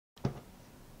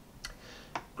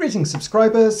Greetings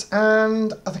subscribers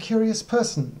and other curious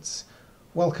persons.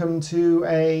 Welcome to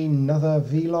another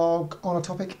vlog on a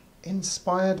topic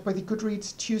inspired by the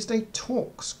Goodreads Tuesday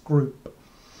Talks group.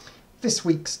 This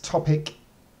week's topic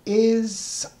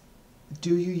is,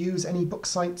 do you use any book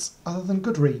sites other than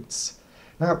Goodreads?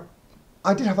 Now,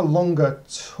 I did have a longer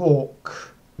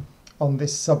talk on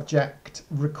this subject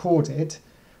recorded,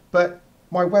 but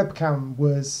my webcam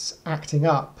was acting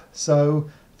up, so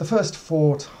the first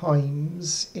 4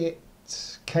 times it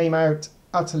came out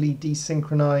utterly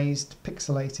desynchronized,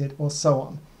 pixelated, or so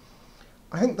on.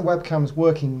 I think the webcam's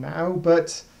working now,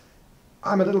 but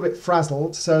I'm a little bit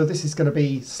frazzled, so this is going to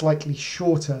be slightly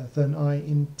shorter than I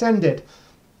intended.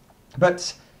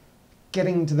 But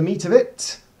getting to the meat of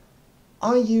it,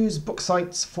 I use book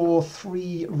sites for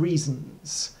 3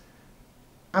 reasons.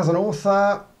 As an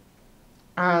author,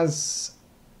 as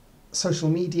social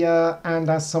media, and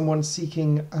as someone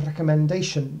seeking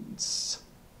recommendations.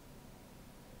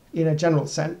 In a general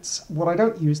sense, what I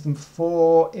don't use them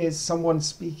for is someone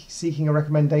seeking a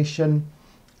recommendation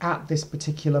at this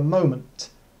particular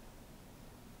moment.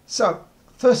 So,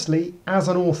 firstly, as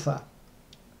an author,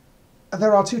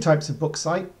 there are 2 types of book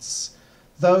sites.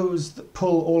 Those that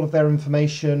pull all of their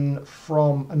information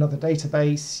from another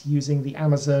database using the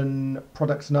Amazon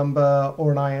product number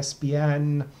or an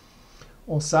ISBN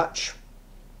or such,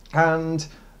 and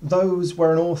those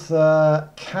where an author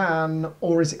can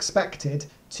or is expected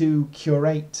to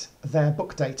curate their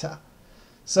book data.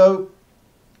 So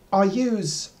I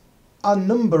use a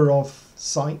number of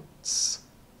sites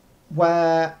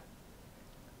where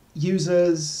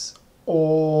users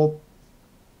or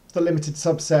the limited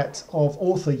subset of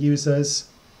author users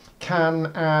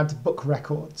can add book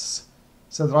records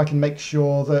so that I can make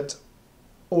sure that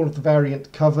all of the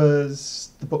variant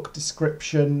covers, the book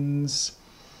descriptions,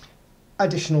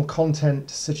 additional content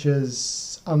such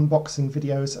as unboxing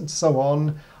videos and so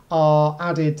on are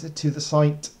added to the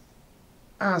site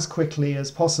as quickly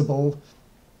as possible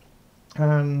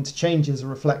and changes are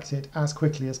reflected as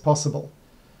quickly as possible.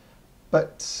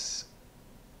 But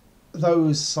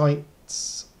those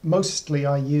sites mostly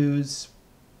I use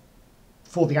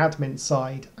for the admin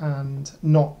side and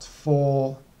not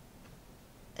for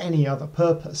any other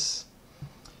purpose.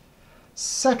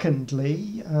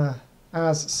 Secondly,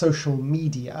 as social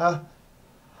media,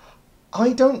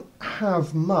 I don't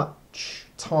have much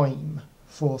time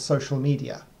for social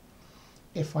media.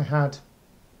 If I had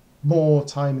more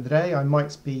time in the day, I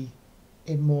might be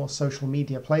in more social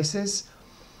media places,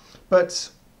 but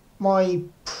my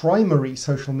primary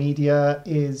social media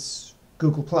is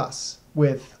Google+,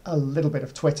 with a little bit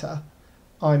of Twitter.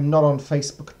 I'm not on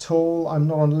Facebook at all. I'm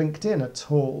not on LinkedIn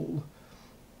at all.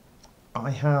 I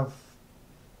have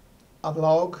a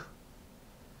blog,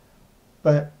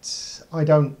 but I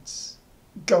don't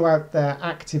go out there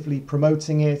actively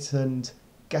promoting it and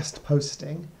guest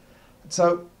posting.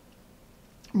 So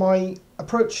my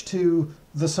approach to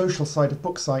the social side of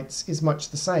book sites is much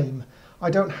the same.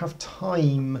 I don't have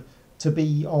time to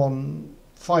be on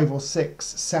 5 or 6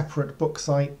 separate book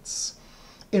sites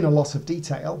in a lot of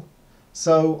detail.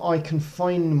 So I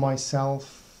confine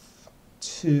myself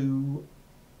to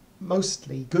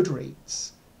mostly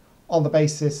Goodreads on the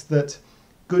basis that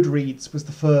Goodreads was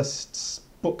the first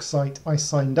book site I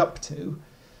signed up to.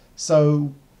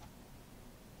 So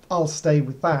I'll stay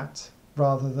with that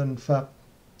rather than for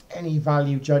any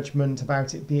value judgment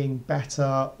about it being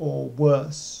better or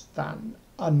worse than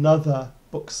another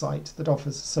book site that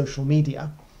offers social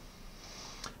media.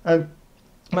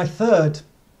 My third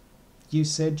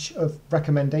usage of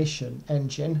recommendation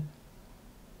engine,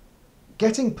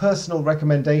 getting personal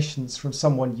recommendations from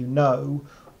someone you know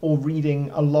or reading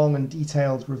a long and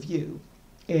detailed review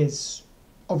is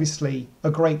obviously a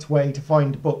great way to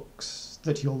find books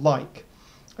that you'll like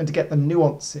and to get the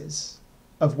nuances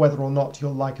of whether or not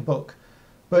you'll like a book.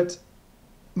 But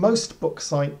most book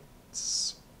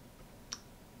sites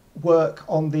work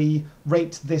on the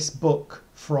rate this book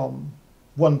from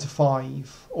 1 to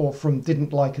 5, or from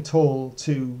didn't like at all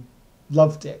to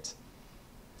loved it.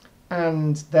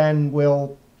 And then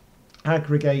we'll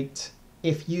aggregate,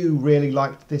 if you really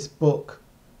liked this book,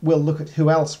 we'll look at who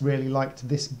else really liked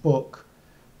this book.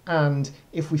 And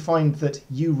if we find that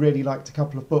you really liked a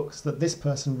couple of books that this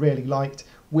person really liked,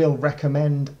 we'll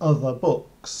recommend other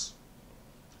books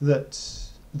that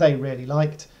they really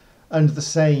liked. And the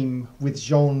same with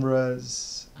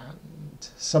genres and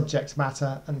subject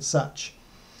matter and such.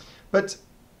 But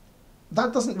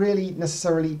that doesn't really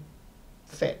necessarily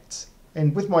fit.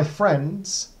 And with my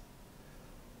friends,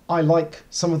 I like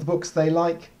some of the books they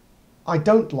like. I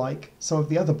don't like some of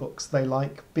the other books they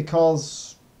like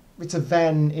because it's a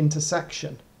Venn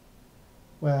intersection.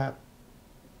 where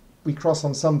we cross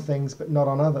on some things but not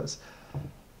on others.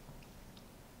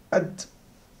 And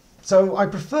so I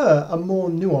prefer a more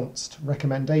nuanced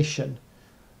recommendation,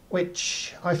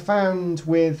 which I found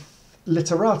with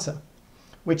Literata,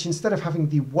 which instead of having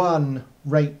the one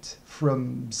rate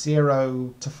from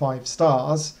 0 to 5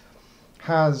 stars,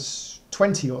 has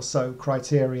 20 or so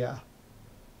criteria.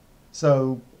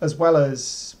 So as well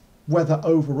as whether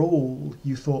overall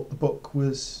you thought the book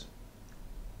was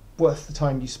worth the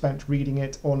time you spent reading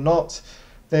it or not,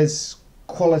 there's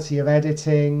quality of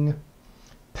editing,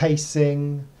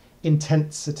 pacing,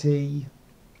 intensity,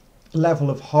 level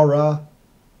of horror,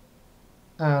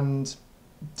 and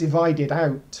divided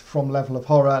out from level of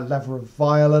horror, level of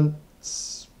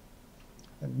violence,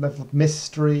 level of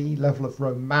mystery, level of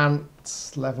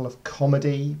romance, level of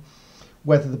comedy,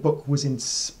 whether the book was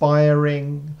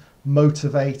inspiring,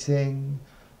 motivating,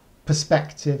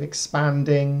 perspective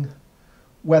expanding,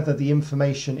 whether the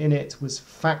information in it was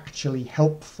factually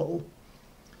helpful.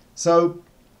 So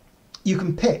you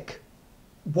can pick,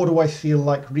 what do I feel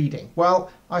like reading?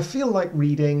 Well, I feel like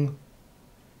reading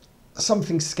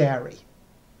something scary,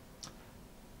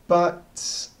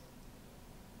 but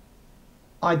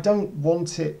I don't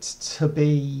want it to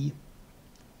be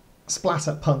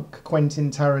splatterpunk,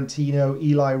 Quentin Tarantino,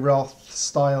 Eli Roth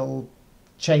style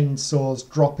chainsaws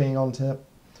dropping onto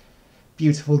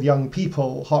beautiful young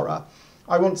people horror.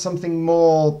 I want something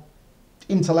more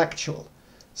intellectual.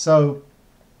 So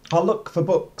I'll look for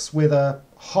books with a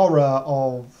horror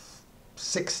of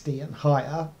 60 and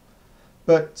higher,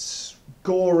 but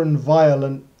gore and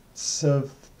violence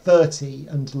of 30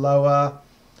 and lower,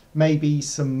 maybe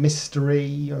some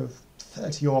mystery of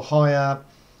 30 or higher,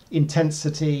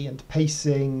 intensity and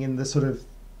pacing in the sort of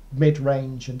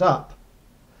mid-range and up.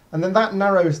 And then that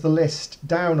narrows the list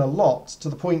down a lot to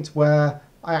the point where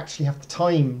I actually have the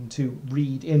time to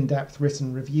read in-depth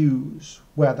written reviews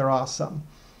where there are some.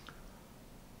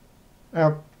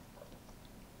 Now,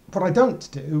 what I don't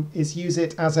do is use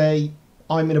it as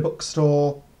I'm in a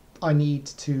bookstore, I need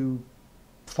to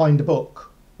find a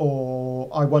book, or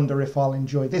I wonder if I'll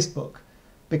enjoy this book,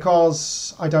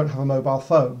 because I don't have a mobile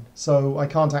phone, so I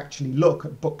can't actually look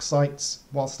at book sites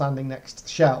while standing next to the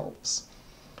shelves.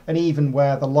 And even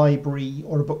where the library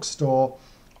or a bookstore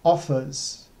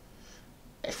offers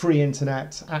free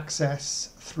internet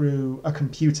access through a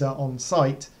computer on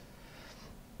site,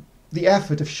 the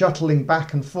effort of shuttling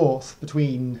back and forth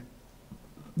between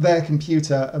their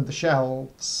computer and the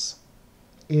shelves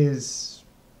is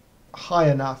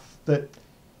high enough that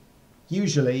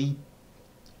usually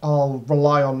I'll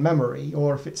rely on memory,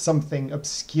 or if it's something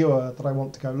obscure that I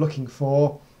want to go looking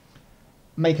for,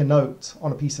 make a note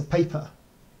on a piece of paper.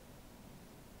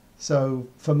 So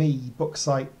for me, book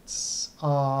sites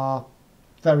are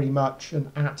very much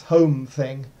an at-home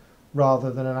thing rather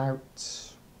than an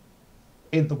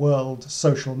out-in-the-world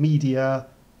social media,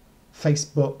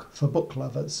 Facebook for book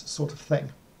lovers sort of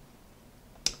thing.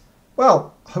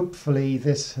 Well, hopefully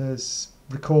this has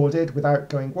recorded without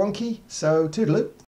going wonky, so toodaloo.